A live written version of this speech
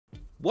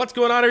What's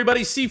going on,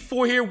 everybody?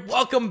 C4 here.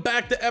 Welcome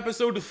back to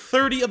episode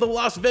 30 of the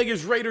Las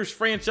Vegas Raiders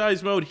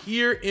franchise mode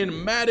here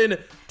in Madden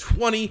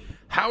 20.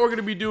 How we're going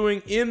to be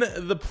doing in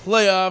the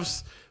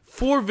playoffs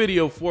for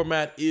video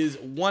format is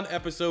one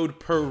episode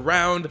per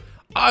round.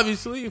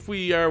 Obviously, if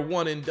we are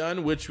one and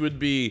done, which would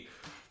be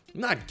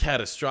not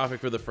catastrophic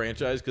for the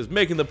franchise because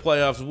making the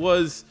playoffs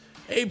was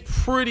a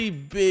pretty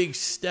big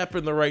step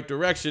in the right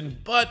direction.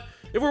 But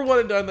if we're one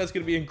and done, that's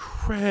going to be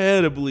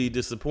incredibly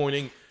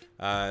disappointing.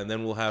 And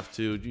then we'll have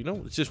to,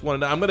 it's just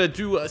one. I'm going to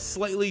do a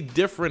slightly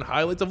different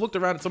highlights. I've looked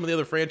around at some of the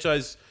other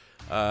franchise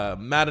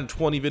Madden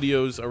 20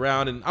 videos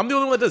around, and I'm the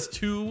only one that does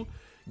 2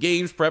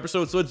 games per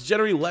episode. So it's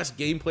generally less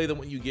gameplay than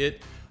what you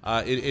get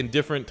in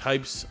different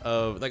types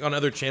of, like on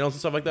other channels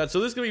and stuff like that. So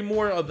this is going to be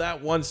more of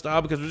that one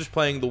style because we're just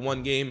playing the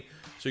one game.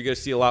 So you're going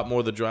to see a lot more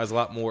of the drives, a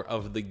lot more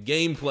of the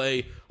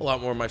gameplay, a lot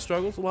more of my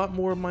struggles, a lot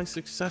more of my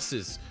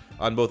successes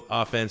on both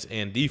offense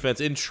and defense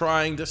in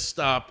trying to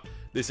stop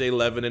this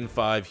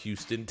 11-5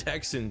 Houston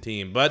Texan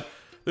team. But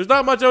there's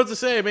not much else to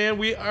say, man.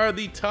 We are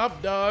the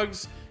top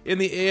dogs in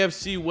the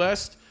AFC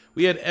West.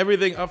 We had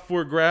everything up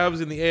for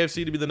grabs in the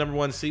AFC to be the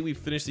 #1 seed. We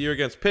finished the year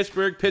against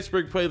Pittsburgh.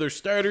 Pittsburgh played their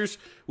starters.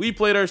 We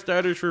played our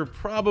starters for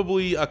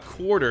probably a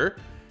quarter,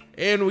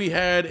 and we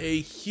had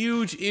a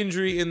huge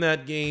injury in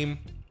that game.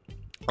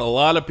 A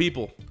lot of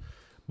people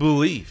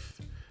believe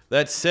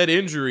that said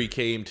injury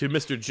came to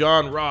Mr.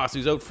 John Ross,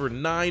 who's out for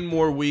 9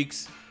 more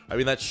weeks. I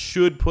mean, that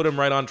should put him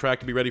right on track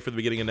to be ready for the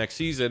beginning of next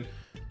season.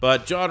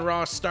 But John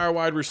Ross, star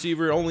wide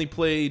receiver, only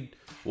played,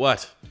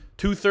 what,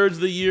 2/3 of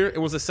the year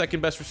and was the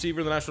second best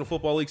receiver in the National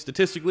Football League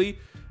statistically.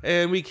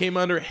 And we came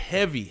under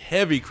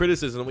heavy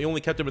criticism. We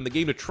only kept him in the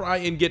game to try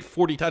and get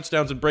 40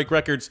 touchdowns and break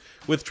records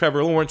with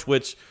Trevor Lawrence,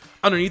 which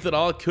underneath it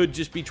all could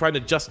just be trying to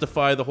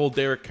justify the whole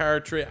Derek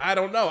Carr trade. I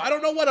don't know. I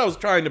don't know what I was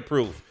trying to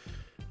prove.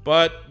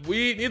 But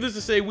needless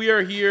to say, we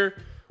are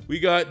here. We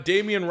got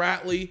Damian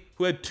Ratley,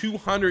 who had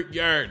 200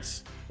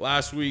 yards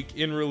last week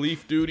in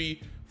relief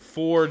duty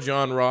for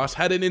John Ross.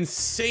 Had an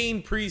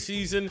insane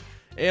preseason,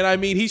 and I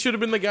mean, he should have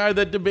been the guy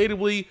that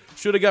debatably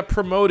should have got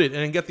promoted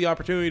and get the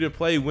opportunity to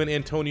play when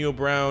Antonio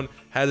Brown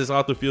had his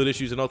off the field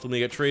issues and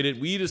ultimately got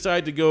traded. We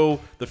decided to go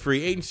the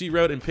free agency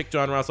route and pick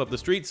John Ross off the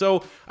street.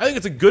 So I think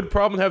it's a good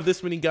problem to have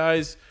this many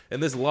guys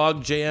and this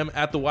log jam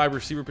at the wide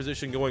receiver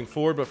position going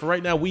forward. But for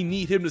right now, we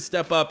need him to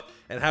step up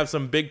and have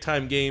some big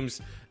time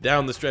games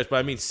down the stretch. But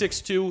I mean,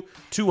 6'2",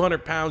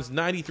 200 pounds,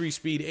 93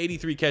 speed,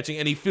 83 catching,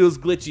 and he feels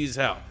glitchy as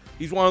hell.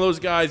 He's one of those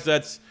guys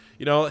that's,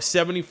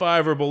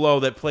 75 or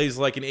below that plays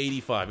like an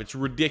 85. It's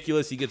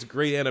ridiculous. He gets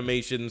great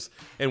animations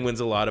and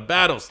wins a lot of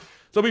battles.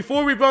 So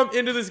before we bump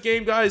into this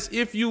game, guys,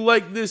 if you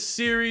like this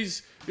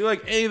series, if you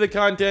like any of the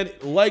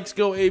content, likes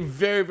go a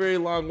very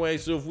long way.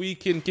 So if we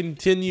can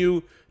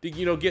continue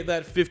to, get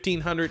that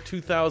 1,500,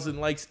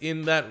 2,000 likes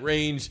in that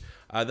range,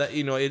 that,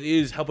 it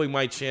is helping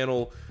my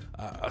channel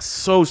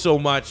so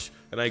much.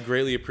 And I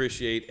greatly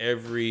appreciate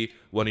every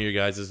one of your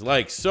guys'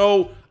 likes.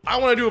 So I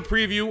want to do a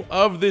preview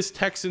of this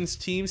Texans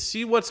team,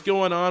 see what's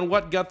going on,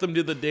 what got them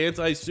to the dance.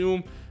 I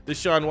assume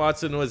Deshaun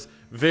Watson was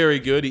very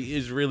good. He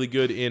is really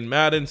good in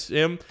Madden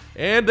Sim.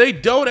 And they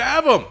don't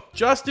have him.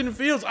 Justin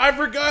Fields. I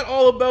forgot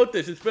all about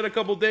this. It's been a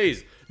couple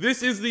days.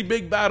 This is the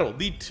big battle.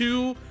 The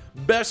 2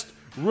 best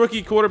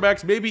rookie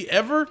quarterbacks maybe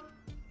ever.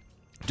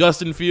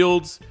 Justin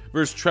Fields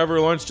versus Trevor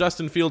Lawrence.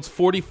 Justin Fields,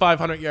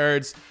 4,500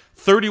 yards,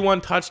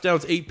 31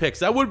 touchdowns, 8 picks.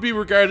 That would be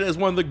regarded as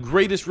one of the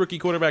greatest rookie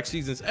quarterback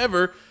seasons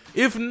ever,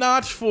 if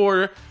not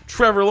for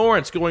Trevor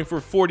Lawrence going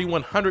for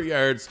 4,100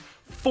 yards,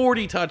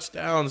 40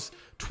 touchdowns,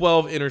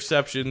 12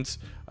 interceptions.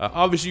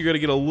 Obviously, you're going to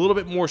get a little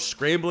bit more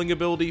scrambling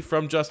ability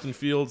from Justin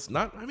Fields.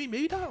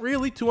 Maybe not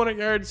really 200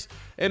 yards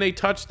and a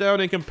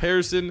touchdown in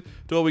comparison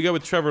to what we got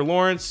with Trevor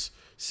Lawrence.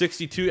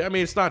 62. I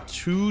mean, it's not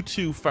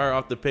too far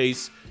off the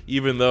pace,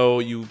 even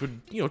though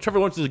Trevor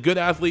Lawrence is a good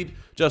athlete.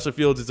 Justin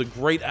Fields is a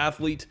great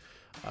athlete.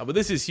 But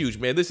this is huge,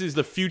 man. This is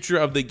the future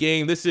of the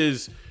game. This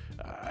is,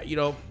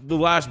 the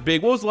last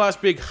big. What was the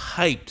last big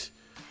hyped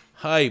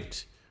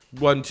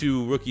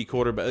 1-2 rookie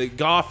quarterback?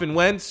 Goff and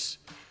Wentz.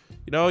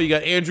 You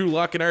got Andrew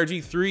Luck and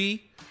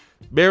RG3,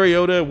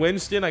 Mariota,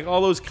 Winston, like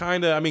all those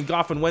kind of. I mean,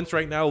 Goff and Wentz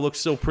right now looks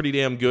so pretty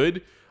damn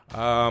good.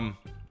 And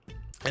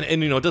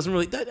it doesn't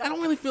really. I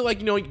don't really feel like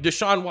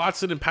Deshaun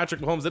Watson and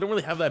Patrick Mahomes. They don't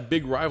really have that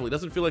big rivalry. It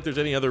doesn't feel like there's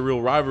any other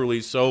real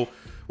rivalries. So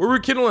we're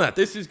rekindling that.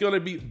 This is going to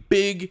be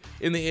big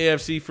in the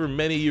AFC for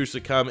many years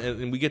to come,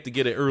 and we get to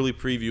get an early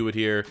preview it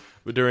here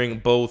during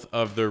both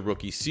of their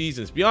rookie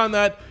seasons. Beyond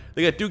that,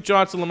 they got Duke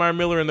Johnson, Lamar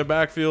Miller in their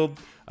backfield.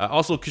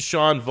 Also,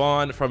 Keyshawn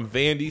Vaughn from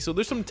Vandy. So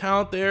there's some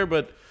talent there,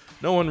 but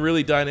no one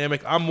really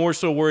dynamic. I'm more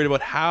so worried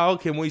about how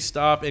can we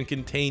stop and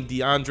contain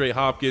DeAndre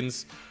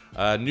Hopkins.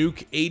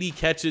 Nuke, 80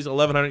 catches,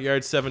 1,100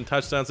 yards, 7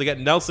 touchdowns. They got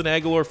Nelson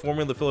Aguilar,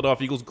 formerly the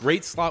Philadelphia Eagles,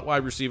 great slot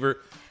wide receiver,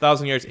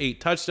 1,000 yards, 8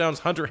 touchdowns.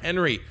 Hunter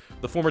Henry,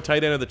 the former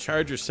tight end of the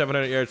Chargers,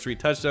 700 yards, 3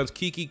 touchdowns.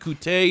 Kiki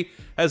Kute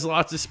has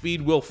lots of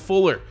speed. Will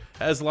Fuller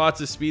has lots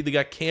of speed. They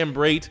got Cam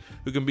Brate,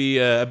 who can be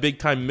a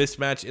big-time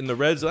mismatch in the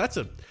red zone.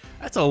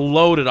 That's a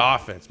loaded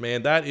offense,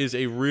 man. That is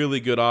a really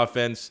good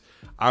offense.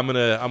 I'm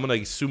gonna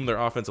assume their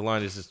offensive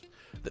line is just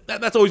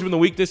That's always been the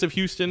weakness of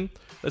Houston.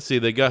 Let's see,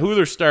 they got, who are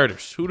their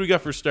starters? Who do we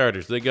got for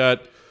starters? They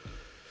got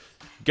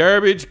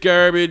garbage,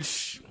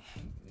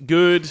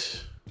 good,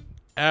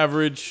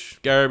 average,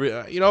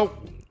 garbage. You know,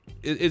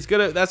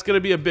 that's gonna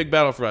be a big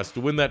battle for us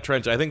to win that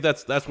trench. I think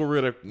that's where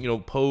we're gonna, you know,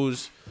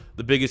 pose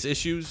the biggest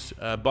issues.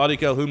 Body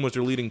Calhoun was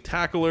their leading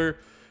tackler.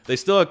 They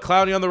still had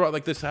Clowney on the road.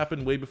 Like, this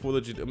happened way before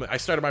I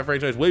started my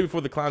franchise way before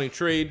the Clowney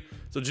trade.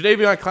 So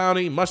Jadeveon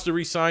Clowney must have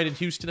re-signed in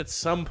Houston at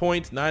some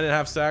point.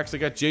 9.5 sacks. They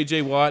got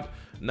J.J. Watt,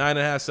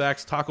 9.5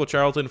 sacks. Taco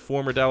Charlton,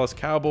 former Dallas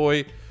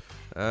Cowboy.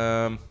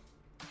 I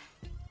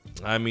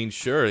mean,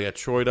 sure, they got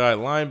Troy Dye,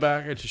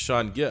 linebacker,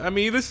 Deshaun Gill. I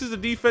mean, this is a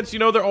defense, you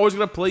know, they're always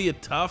going to play you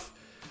tough.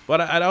 But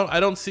I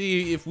don't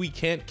see if we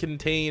can't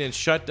contain and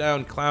shut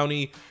down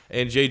Clowney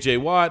and J.J.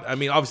 Watt. I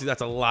mean, obviously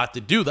that's a lot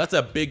to do. That's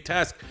a big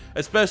task,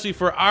 especially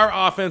for our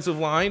offensive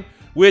line,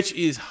 which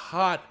is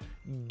hot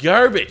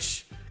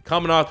garbage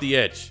coming off the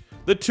edge.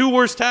 The two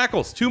worst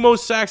tackles, two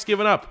most sacks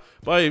given up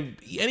by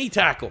any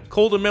tackle,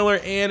 Colton Miller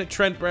and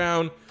Trent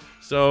Brown.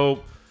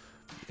 So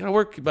gotta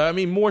work, but I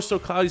mean, more so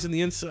Cloudy's in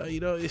the inside.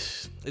 You know,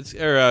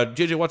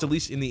 J.J. Watt's at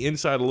least in the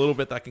inside a little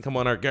bit. That can come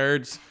on our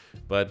guards,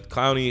 but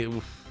Clowney.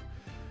 Oof.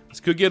 This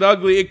could get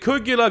ugly. It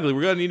could get ugly.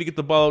 We're going to need to get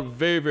the ball out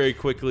very, very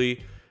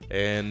quickly.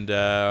 And,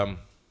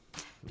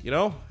 you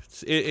know,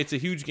 it's a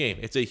huge game.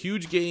 It's a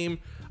huge game.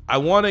 I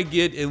want to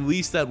get at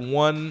least that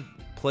one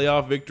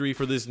playoff victory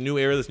for this new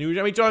era, this new.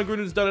 I mean, John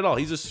Gruden's done it all.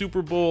 He's a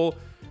Super Bowl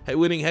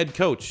winning head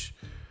coach.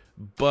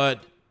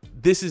 But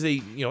this is a,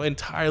 you know,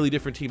 entirely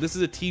different team. This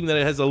is a team that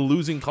has a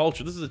losing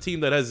culture. This is a team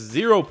that has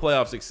zero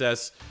playoff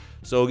success.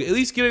 So at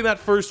least getting that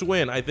first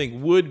win, I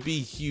think, would be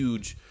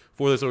huge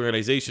for this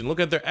organization. Look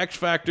at their X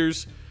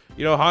factors.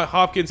 You know,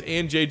 Hopkins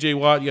and J.J.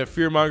 Watt. You got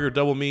Fearmonger,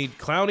 double meat.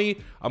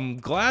 Clowney, I'm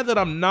glad that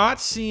I'm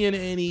not seeing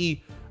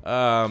any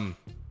the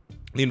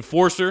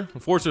Enforcer.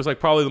 Enforcer is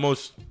like probably the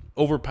most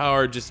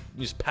overpowered, just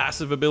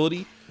passive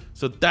ability.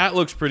 So that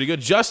looks pretty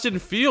good. Justin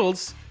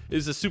Fields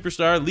is a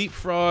superstar.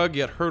 Leapfrog,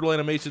 you got hurdle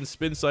animation,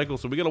 spin cycle.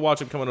 So we got to watch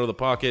him come out of the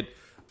pocket.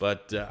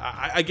 But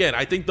again,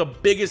 I think the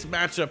biggest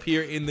matchup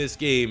here in this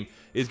game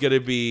is going to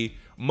be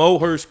Mo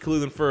Hurst,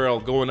 Cleveland Farrell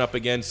going up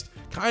against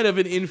kind of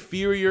an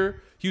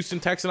inferior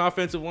Houston Texan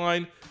offensive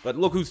line. But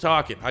look who's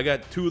talking. I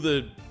got two of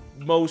the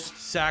most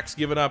sacks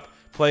given up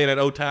playing at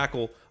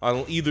O-tackle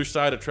on either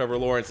side of Trevor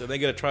Lawrence, and they're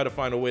going to try to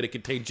find a way to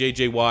contain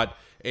J.J. Watt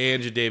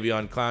and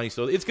Jadeveon Clowney.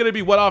 So it's going to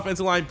be what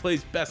offensive line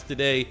plays best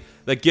today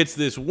that gets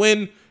this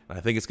win. And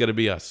I think it's going to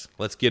be us.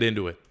 Let's get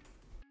into it.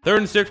 3rd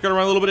and 6, going to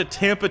run a little bit of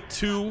Tampa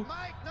 2.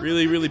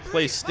 Really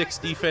play sticks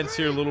defense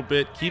here a little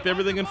bit. Keep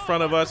everything in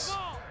front of us.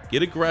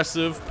 Get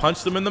aggressive.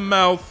 Punch them in the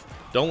mouth.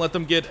 Don't let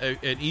them get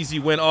an easy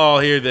win. Oh,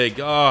 here they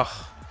go.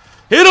 Oh.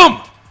 Hit him!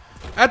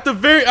 At the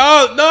very...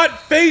 Oh,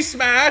 not face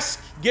mask.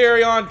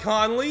 Garyon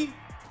Conley.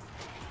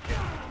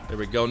 There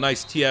we go.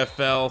 Nice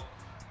TFL.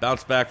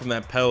 Bounce back from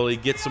that penalty.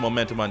 Get some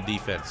momentum on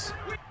defense.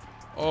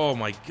 Oh,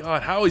 my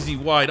God. How is he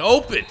wide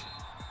open?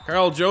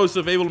 Carl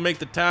Joseph able to make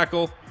the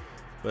tackle.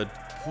 But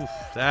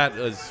that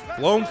is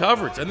blown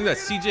coverage. I think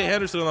that's C.J.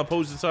 Henderson on the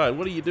opposing side.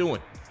 What are you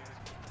doing?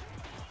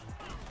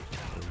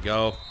 There we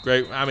go.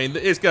 Great. I mean,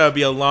 it's going to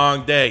be a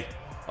long day.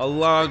 A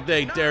long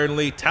day. Darren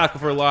Lee, tackle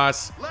for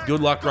loss.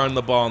 Good luck running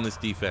the ball in this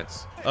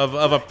defense. Of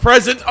a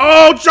presence.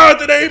 Oh,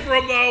 Jonathan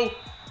Abram, though.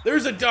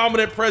 There's a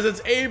dominant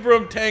presence.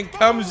 Abram tank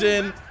comes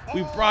in.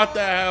 We brought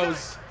the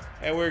house.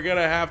 And we're going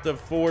to have to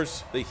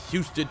force the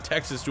Houston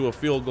Texans to a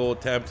field goal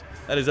attempt.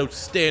 That is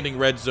outstanding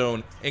red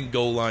zone and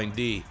goal line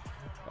D.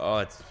 Oh,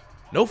 it's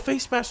no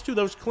face mask, too.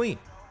 That was clean.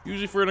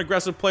 Usually for an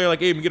aggressive player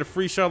like Abram, get a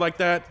free shot like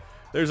that,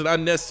 there's an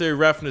unnecessary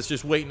roughness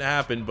just waiting to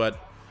happen. But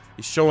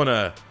he's showing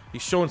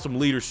some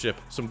leadership,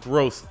 some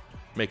growth,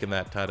 making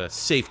that kind of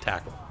safe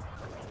tackle.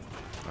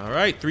 All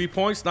right, 3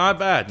 points. Not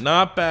bad.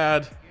 Not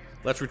bad.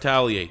 Let's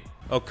retaliate.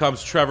 Oh,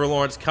 comes Trevor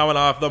Lawrence coming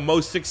off the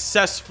most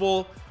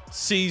successful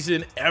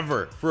season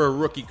ever for a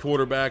rookie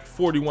quarterback.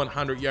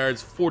 4,100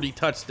 yards, 40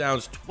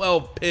 touchdowns,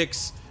 12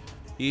 picks.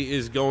 He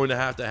is going to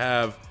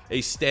have a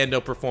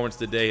standout performance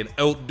today and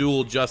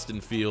outduel Justin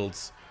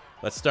Fields.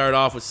 Let's start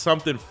off with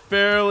something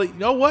fairly... You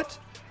know what?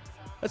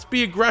 Let's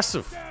be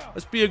aggressive.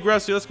 Let's be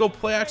aggressive. Let's go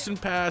play action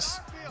pass.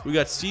 We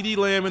got CeeDee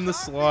Lamb in the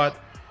slot.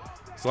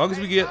 As long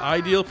as we get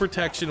ideal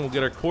protection, we'll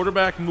get our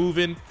quarterback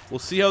moving. We'll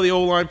see how the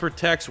O-line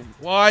protects.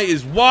 Y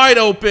is wide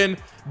open.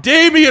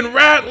 Damian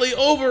Ratley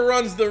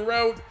overruns the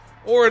route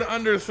or an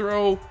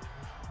underthrow.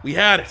 We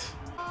had it.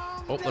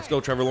 Oh, let's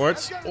go, Trevor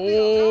Lawrence.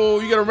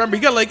 Oh, you got to remember,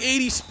 he got like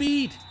 80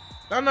 speed.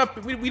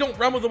 We don't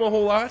run with him a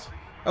whole lot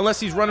unless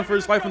he's running for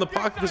his life in the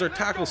pocket because our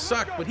tackles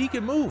suck, but he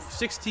can move.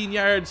 16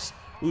 yards,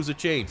 lose a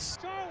chains.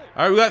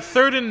 All right, we got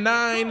 3rd and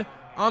 9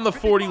 on the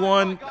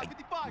 41.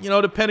 You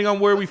know, depending on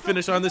where we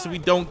finish on this, if we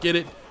don't get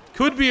it,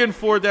 could be in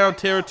 4-down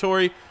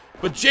territory.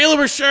 But Jalen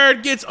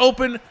Richard gets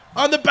open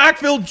on the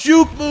backfield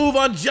juke move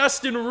on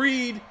Justin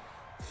Reed.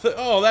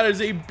 Oh, that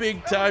is a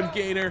big-time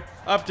gainer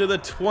up to the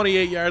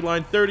 28-yard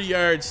line, 30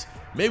 yards.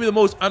 Maybe the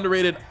most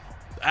underrated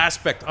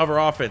aspect of our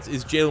offense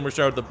is Jalen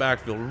Richard at the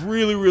backfield.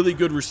 Really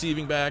good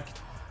receiving back.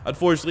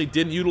 Unfortunately,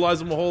 didn't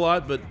utilize him a whole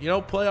lot, but, you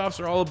know, playoffs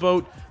are all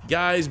about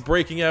guys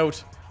breaking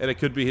out, and it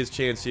could be his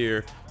chance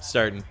here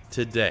starting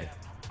today.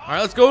 All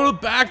right, let's go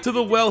back to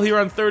the well here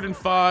on 3rd and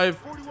 5.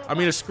 I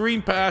mean, a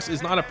screen pass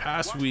is not a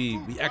pass we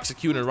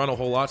execute and run a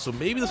whole lot, so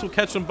maybe this will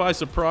catch them by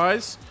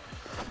surprise.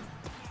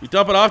 We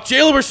dump it off.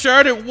 Jalen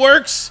Richard, it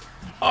works.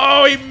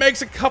 Oh, he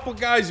makes a couple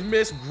guys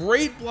miss.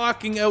 Great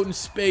blocking out in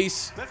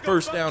space.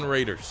 First down,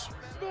 Raiders.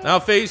 Now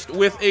faced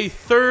with a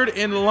 3rd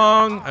and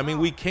long. I mean,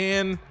 we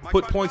can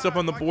put points up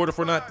on the board if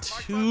we're not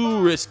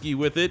too risky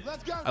with it.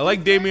 I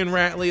like Damian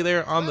Ratley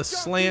there on the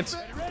slant.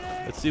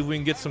 Let's see if we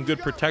can get some good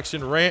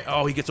protection.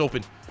 Oh, he gets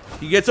open.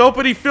 He gets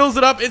open. He fills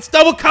it up. It's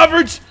double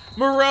coverage.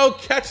 Moreau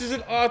catches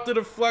it off the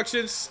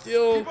deflection.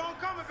 Still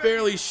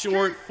fairly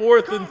short.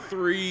 4th and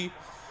 3.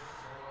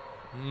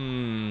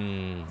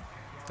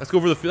 Let's go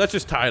for the field. Let's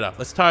just tie it up.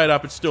 Let's tie it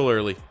up. It's still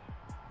early.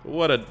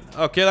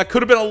 Okay, that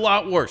could have been a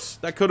lot worse.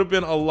 That could have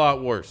been a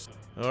lot worse.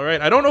 All right,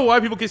 I don't know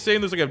why people keep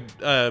saying there's like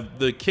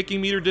the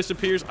kicking meter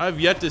disappears. I've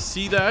yet to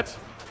see that.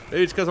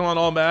 Maybe it's because I'm on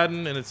all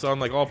Madden and it's on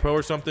like all pro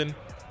or something.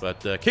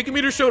 But kicking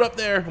meter showed up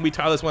there, and we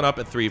tie this one up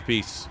at 3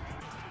 apiece.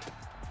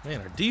 Man,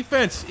 our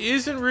defense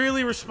isn't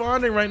really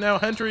responding right now.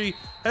 Henry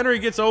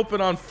gets open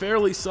on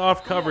fairly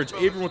soft coverage.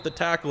 Abram with the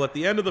tackle at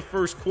the end of the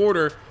first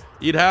quarter.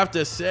 You'd have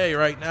to say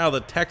right now the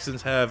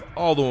Texans have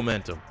all the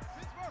momentum.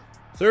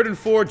 3rd and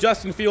 4,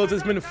 Justin Fields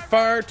has been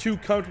far too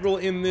comfortable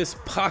in this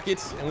pocket,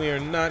 and we are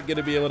not going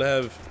to be able to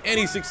have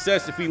any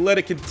success if we let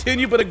it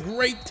continue, but a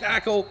great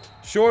tackle,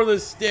 short of the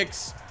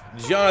sticks.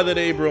 Jonathan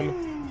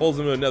Abram holds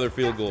him to another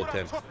field goal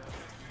attempt.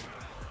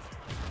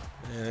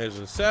 And there's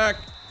a sack.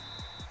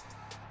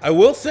 I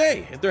will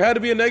say, if there had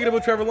to be a negative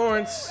with Trevor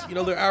Lawrence, you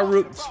know, there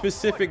are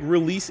specific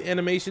release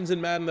animations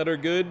in Madden that are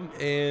good,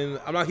 and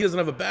he doesn't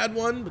have a bad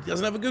one, but he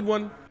doesn't have a good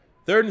one.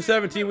 3rd and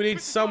 17, we need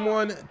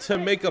someone to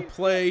make a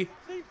play.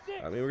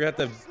 I mean, we're going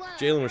to have to have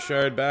Jalen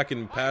Richard back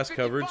in pass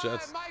coverage.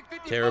 That's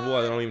terrible.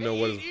 I don't even know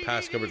what his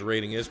pass coverage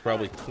rating is.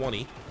 Probably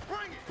 20.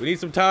 We need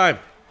some time.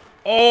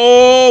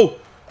 Oh,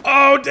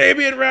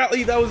 Damian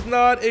Ratley. That was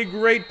not a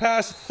great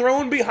pass.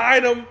 Thrown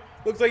behind him.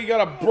 Looks like he got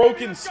a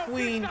broken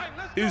spleen.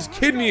 His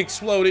kidney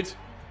exploded.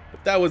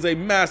 But that was a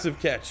massive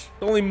catch.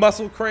 Only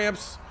muscle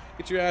cramps.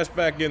 Get your ass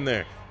back in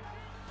there.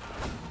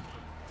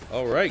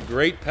 All right,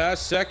 great pass.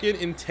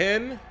 2nd and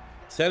 10.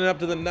 Send it up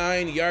to the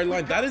 9-yard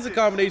line. That is a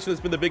combination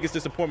that's been the biggest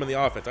disappointment in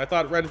the offense. I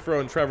thought Renfro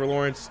and Trevor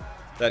Lawrence,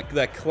 that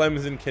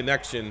Clemson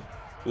connection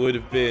would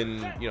have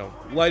been, you know,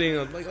 lightning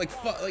like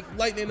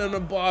lightning in a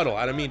bottle.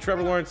 I mean,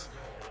 Trevor Lawrence,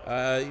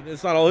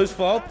 it's not all his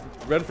fault.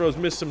 Renfro's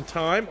missed some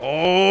time.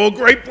 Oh,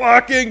 great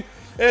blocking.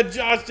 And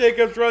Josh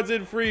Jacobs runs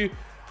in free.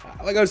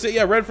 Like I was saying,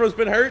 yeah, Renfro's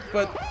been hurt,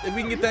 but if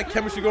we can get that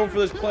chemistry going for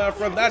this playoff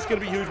run, that's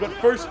going to be huge. But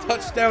first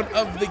touchdown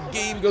of the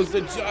game goes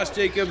to Josh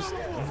Jacobs.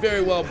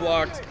 Very well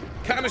blocked.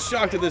 Kind of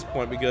shocked at this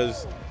point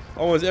because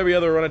almost every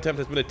other run attempt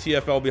has been a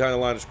TFL behind the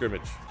line of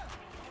scrimmage.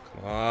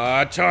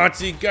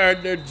 Chauncey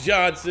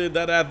Gardner-Johnson,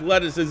 that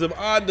athleticism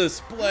on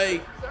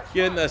display,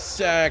 getting a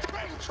sack.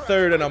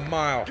 3rd and a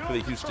mile for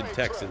the Houston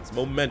Texans.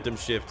 Momentum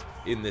shift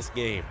in this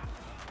game.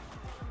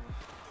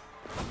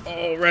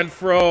 Oh,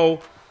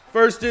 Renfro.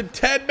 1st and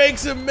 10,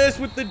 makes a miss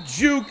with the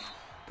juke.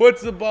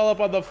 Puts the ball up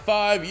on the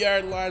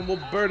 5-yard line. We'll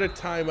burn a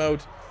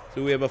timeout.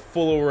 So we have a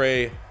full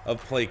array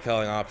of play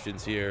calling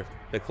options here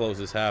to close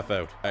this half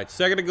out. All right,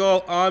 2nd and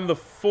goal on the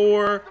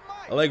 4.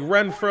 I like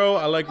Renfro.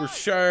 I like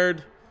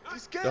Richard.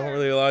 Don't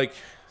really like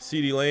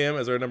CeeDee Lamb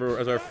as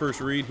our first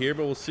read here,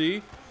 but we'll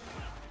see.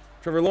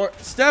 Trevor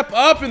Lawrence, step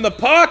up in the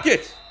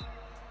pocket.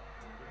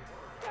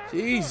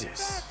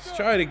 Jesus, let's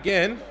try it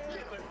again.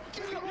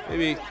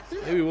 Maybe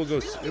we'll go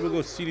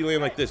CeeDee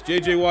Lamb like this.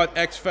 JJ Watt,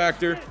 X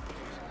factor.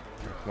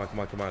 Come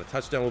on. A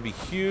touchdown will be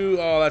huge.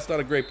 Oh, that's not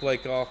a great play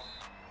call.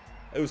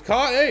 It was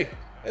caught. Hey,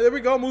 there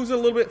we go. Moves it a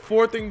little bit.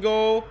 4th and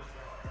goal.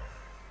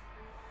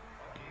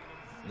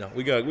 No,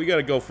 we got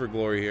to go for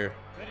glory here.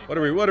 What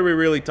are we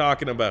really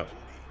talking about?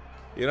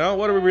 You know,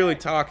 what are we really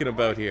talking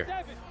about here?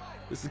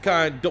 This is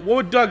what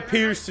would Doug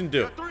Peterson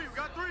do?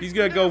 He's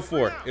gonna go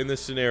for it in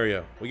this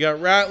scenario. We got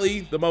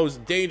Ratley, the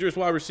most dangerous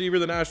wide receiver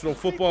in the National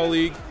Football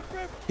League.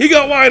 He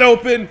got wide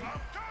open.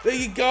 There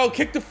you go.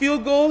 Kick the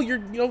field goal.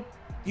 Houston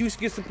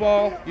gets the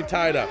ball. You're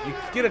tied up. You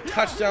get a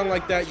touchdown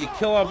like that. You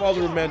kill off all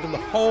the momentum. The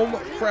home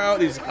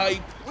crowd is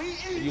hyped.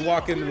 You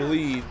walk into the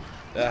lead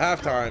at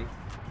halftime.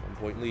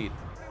 1-point lead.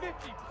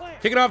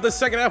 Kicking off the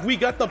 2nd half, we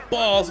got the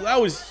ball, so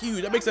that was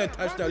huge. That makes that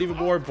touchdown even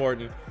more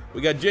important. We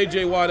got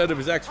J.J. Watt out of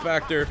his X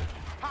factor,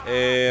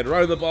 and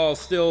running the ball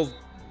still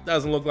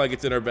doesn't look like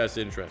it's in our best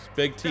interest.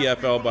 Big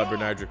TFL by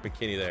Bernardrick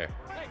McKinney there.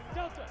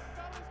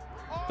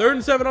 3rd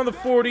and 7 on the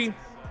 40.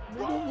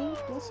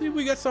 We'll see if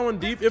we got someone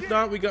deep. If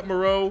not, we got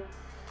Moreau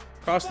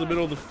across the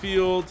middle of the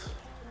field.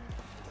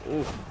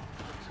 Ooh.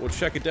 We'll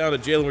check it down to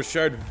Jalen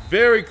Richard.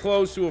 Very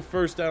close to a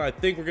 1st down. I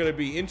think we're going to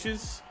be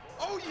inches.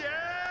 Oh,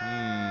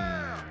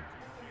 yeah!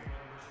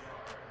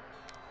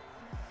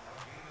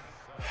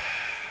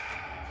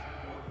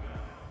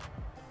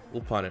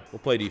 We'll punt it. We'll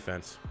play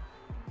defense.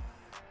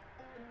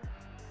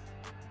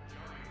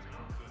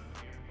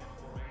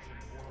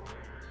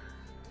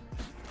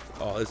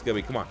 this is gonna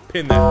be, come on,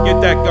 pin that. Get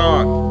that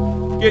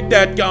gong. Get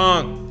that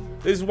gong.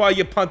 This is why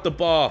you punt the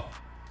ball.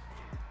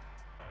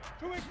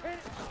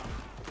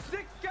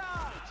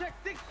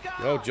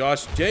 Yo,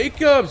 Josh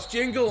Jacobs,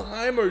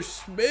 Jingleheimer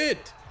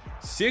Schmidt,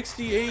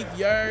 68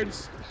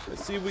 yards.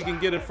 Let's see if we can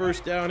get a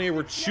first down here.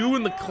 We're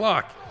chewing the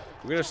clock.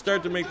 We're going to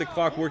start to make the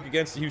clock work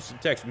against the Houston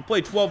Texans. We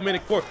play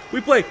 12-minute quarter.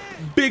 We play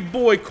big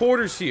boy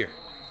quarters here.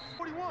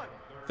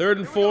 3rd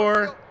and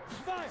 4.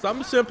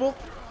 Something simple.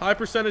 High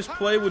percentage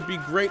play would be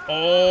great.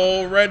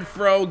 Oh,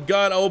 Renfro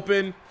got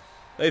open.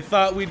 They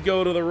thought we'd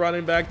go to the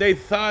running back. They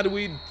thought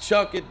we'd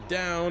chuck it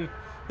down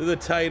to the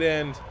tight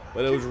end.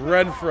 But it was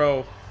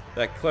Renfro.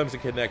 That Clemson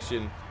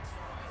connection,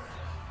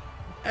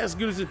 as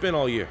good as it's been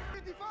all year.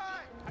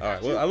 All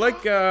right, well, I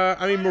like,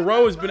 I mean,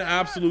 Moreau has been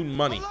absolute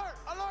money,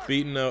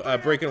 beating,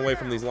 breaking away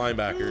from these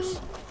linebackers.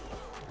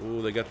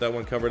 Ooh, they got that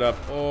one covered up.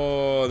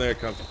 Oh, there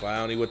comes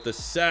Clowney with the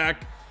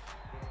sack.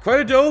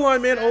 Credit to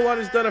O-line, man. O-line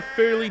has done a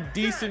fairly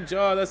decent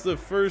job. That's the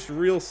first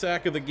real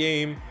sack of the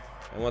game.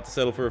 And we'll have to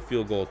settle for a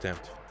field goal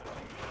attempt.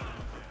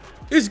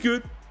 It's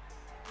good.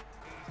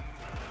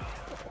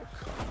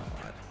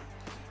 Oh,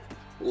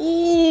 God.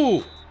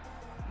 Ooh.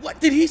 What,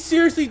 did he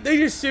seriously, they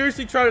just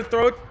seriously try to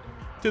throw it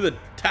to the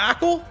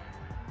tackle?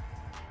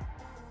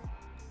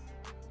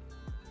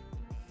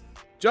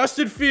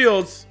 Justin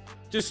Fields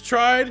just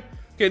tried.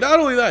 Okay,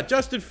 not only that,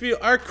 Justin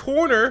Fields, our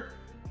corner,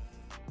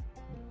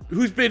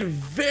 who's been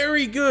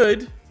very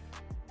good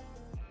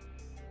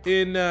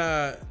in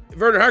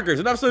Werner Harkers,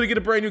 enough so to get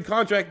a brand new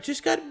contract,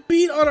 just got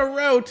beat on a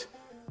route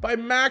by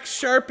Max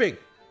Sharping.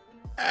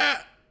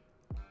 Ah.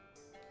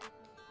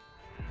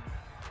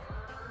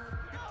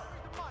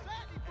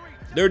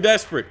 They're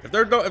desperate. If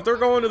they're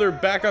going to their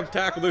backup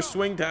tackle, their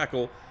swing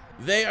tackle,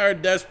 they are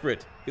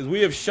desperate because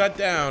we have shut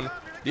down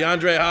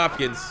DeAndre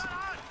Hopkins.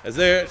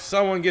 As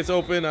someone gets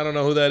open, I don't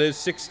know who that is.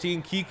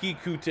 16 Kiki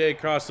Kute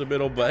across the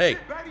middle, but hey,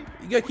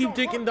 you gotta keep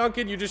dinking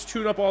dunking. You're just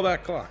chewing up all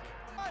that clock.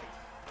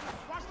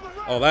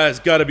 Oh, that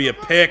has got to be a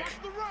pick.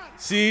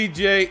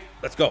 CJ,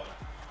 let's go.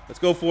 Let's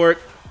go for it.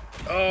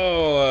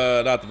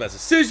 Oh, not the best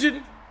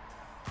decision.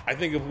 I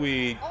think if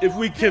we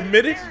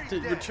committed to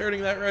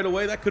returning that right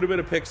away, that could have been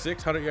a pick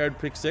six, 100-yard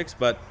pick six.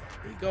 But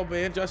there you go,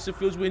 man. Justin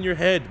Fields in your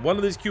head. One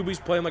of these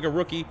QBs playing like a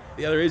rookie,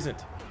 the other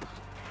isn't.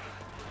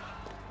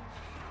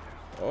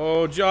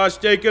 Oh, Josh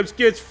Jacobs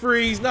gets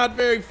free. He's not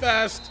very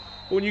fast.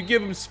 But when you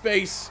give him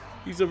space,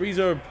 he's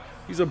a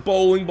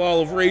bowling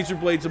ball of razor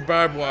blades of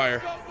barbed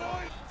wire.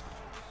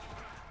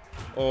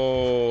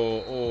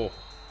 Oh.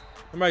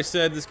 Remember I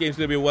said this game's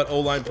gonna be what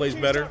O-line plays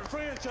better?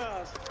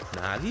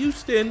 Not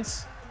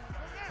Houston's.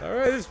 All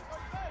right,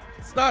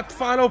 it's not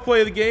final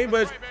play of the game,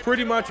 but it's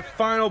pretty much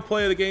final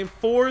play of the game.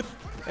 4th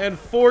and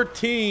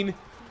 14.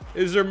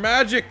 Is there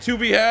magic to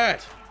be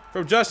had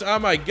from Justin? Oh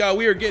my God,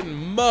 we are getting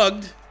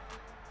mugged.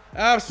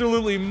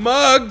 Absolutely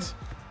mugged.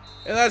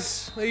 And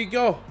there you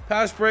go.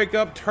 Pass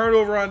breakup,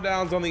 turnover on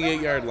downs on the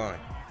 8-yard line.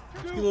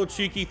 Let's get a little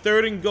cheeky.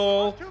 3rd and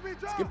goal.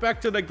 Let's get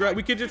back to the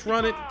we could just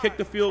run it, kick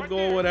the field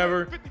goal,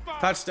 whatever.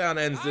 Touchdown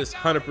ends this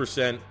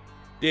 100%.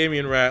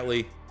 Damian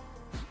Ratley.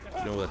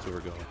 You know that's where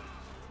we're going.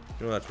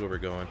 You know that's where we're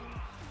going.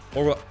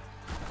 Or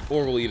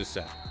we'll eat a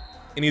sack.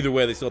 And either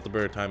way, they still have to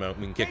burn a timeout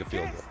and we can kick a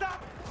field goal.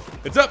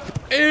 It's up,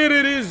 and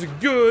it is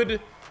good.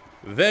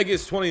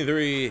 Vegas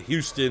 23,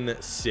 Houston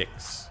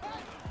 6.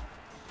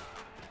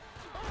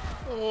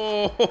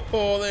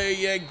 Oh, there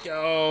you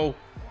go.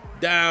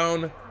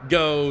 Down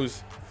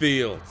goes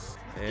Fields.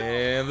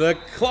 And the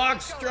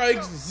clock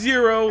strikes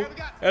 0,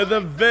 and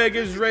the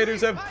Vegas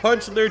Raiders have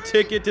punched their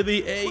ticket to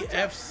the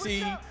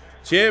AFC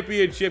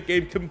Championship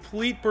game.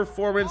 Complete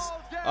performance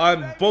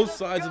on both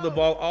sides of the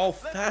ball, all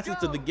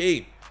facets of the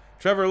game.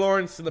 Trevor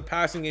Lawrence in the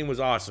passing game was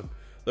awesome.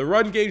 The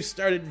run game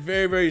started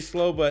very, very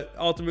slow, but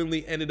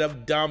ultimately ended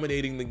up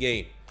dominating the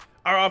game.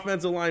 Our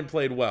offensive line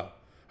played well.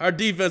 Our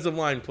defensive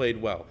line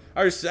played well.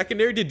 Our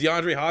secondary, did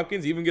DeAndre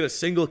Hopkins even get a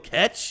single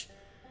catch?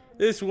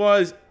 This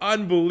was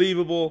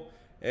unbelievable.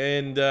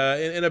 And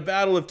in a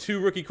battle of 2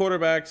 rookie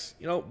quarterbacks,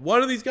 you know,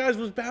 one of these guys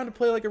was bound to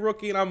play like a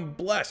rookie, and I'm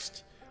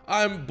blessed.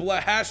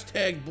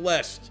 Hashtag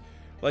blessed.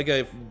 Like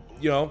a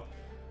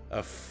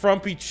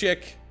frumpy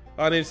chick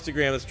on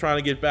Instagram that's trying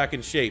to get back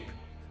in shape.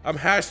 I'm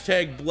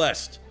hashtag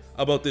blessed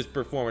about this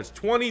performance.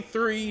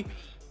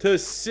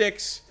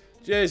 23-6,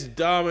 just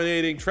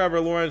dominating. Trevor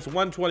Lawrence,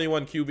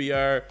 121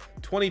 QBR,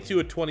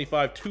 22 of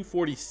 25,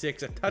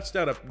 246, a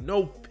touchdown of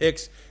no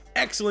picks.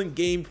 Excellent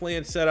game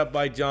plan set up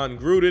by John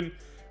Gruden.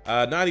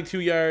 92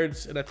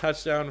 yards and a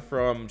touchdown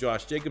from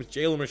Josh Jacobs.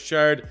 Jalen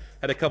Richard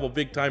had a couple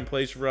big-time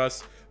plays for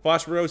us.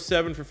 Foxborough,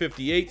 7 for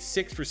 58,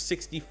 6 for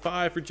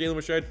 65 for Jalen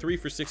Richard, 3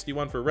 for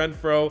 61 for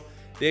Renfro.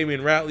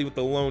 Damian Ratley with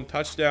the lone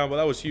touchdown, but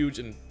that was huge.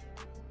 And,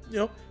 you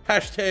know,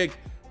 hashtag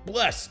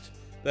blessed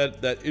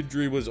that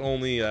injury was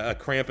only a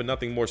cramp and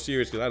nothing more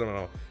serious, because I don't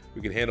know if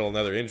we could handle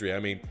another injury. I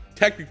mean,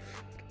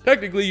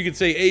 technically you could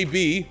say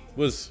AB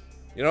was,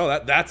 you know,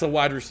 that's a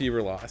wide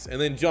receiver loss.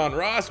 And then John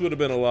Ross would have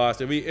been a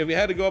loss. If we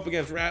had to go up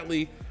against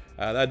Ratley,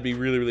 that'd be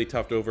really, really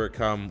tough to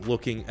overcome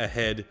looking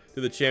ahead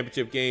to the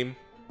championship game.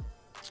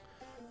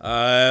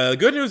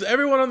 Good news,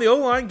 everyone on the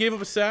O-line gave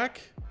up a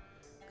sack.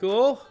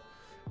 Cool.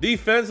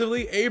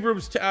 Defensively,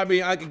 Abrams, I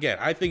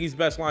think he's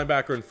best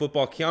linebacker in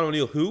football. Keanu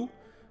O'Neal, who?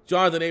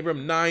 Jonathan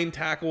Abram, 9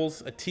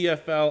 tackles, a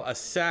TFL, a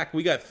sack.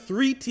 We got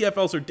 3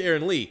 TFLs for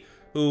Darren Lee,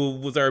 who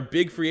was our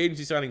big free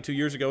agency signing 2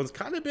 years ago. It's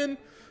kind of been,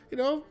 you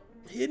know,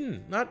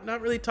 hidden,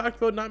 not really talked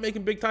about, not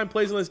making big time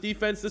plays on this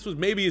defense. This was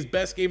maybe his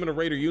best game in a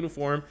Raider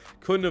uniform.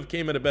 Couldn't have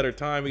came at a better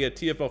time. We got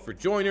TFL for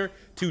Joyner,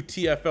 2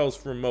 TFLs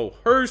for Mo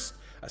Hurst,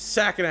 a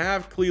sack and a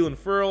half, Cleveland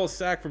Ferrell, a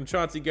sack from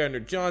Chauncey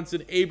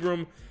Gardner-Johnson,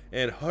 Abram,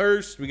 and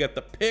Hurst. We got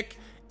the pick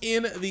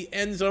in the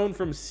end zone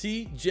from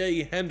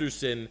C.J.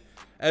 Henderson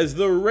as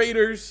the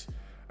Raiders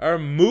are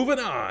moving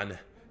on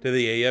to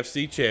the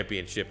AFC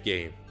Championship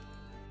game.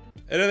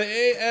 And in the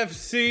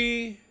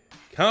AFC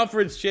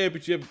Conference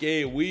Championship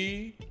game,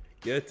 we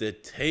get to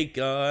take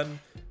on,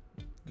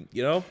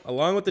 you know,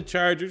 along with the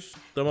Chargers,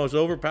 the most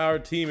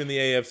overpowered team in the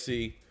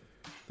AFC,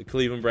 the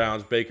Cleveland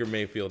Browns, Baker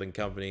Mayfield and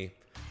company.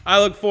 I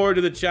look forward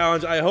to the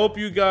challenge. I hope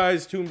you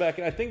guys tune back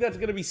in. I think that's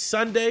going to be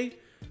Sunday.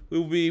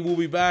 We'll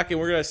be back, and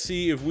we're going to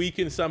see if we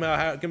can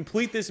somehow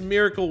complete this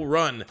miracle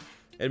run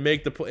and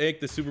make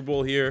the Super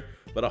Bowl here.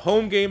 But a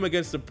home game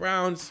against the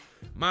Browns.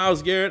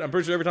 Myles Garrett, I'm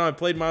pretty sure every time I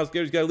played Myles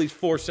Garrett, he's got at least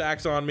 4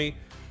 sacks on me.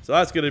 So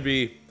that's going to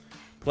be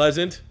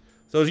pleasant.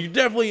 So you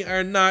definitely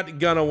are not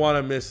going to want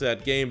to miss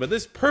that game. But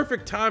this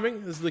perfect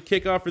timing. This is the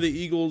kickoff for the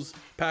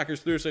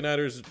Eagles-Packers Thursday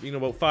Nighters, you know,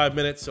 about 5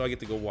 minutes. So I get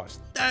to go watch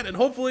that. And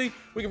hopefully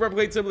we can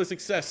replicate similar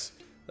success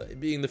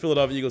being the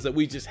Philadelphia Eagles that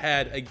we just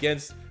had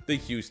against the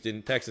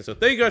Houston Texans. So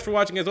thank you guys for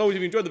watching. As always,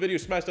 if you enjoyed the video,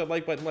 smash that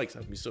like button. Likes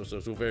help me so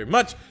very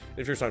much. And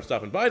if you're first time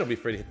stopping by, don't be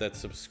afraid to hit that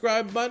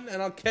subscribe button.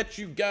 And I'll catch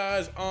you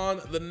guys on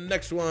the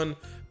next one.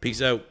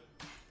 Peace out.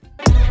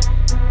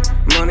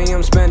 Money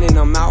I'm spending,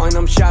 I'm out and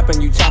I'm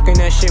shopping. You talking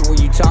that shit, well,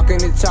 you talking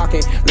the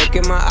talking. Look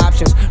at my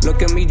options,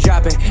 look at me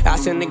dropping.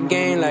 Ass in the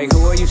game, like,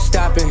 who are you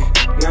stopping?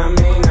 Not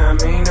me,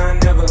 not me,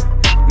 not never.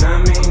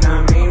 Not me,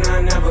 not me,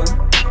 not never.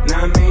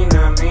 Not me,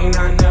 not me,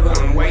 not never.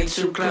 I'm way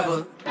too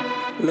clever.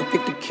 Look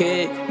at the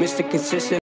kid, Mr. Consistent.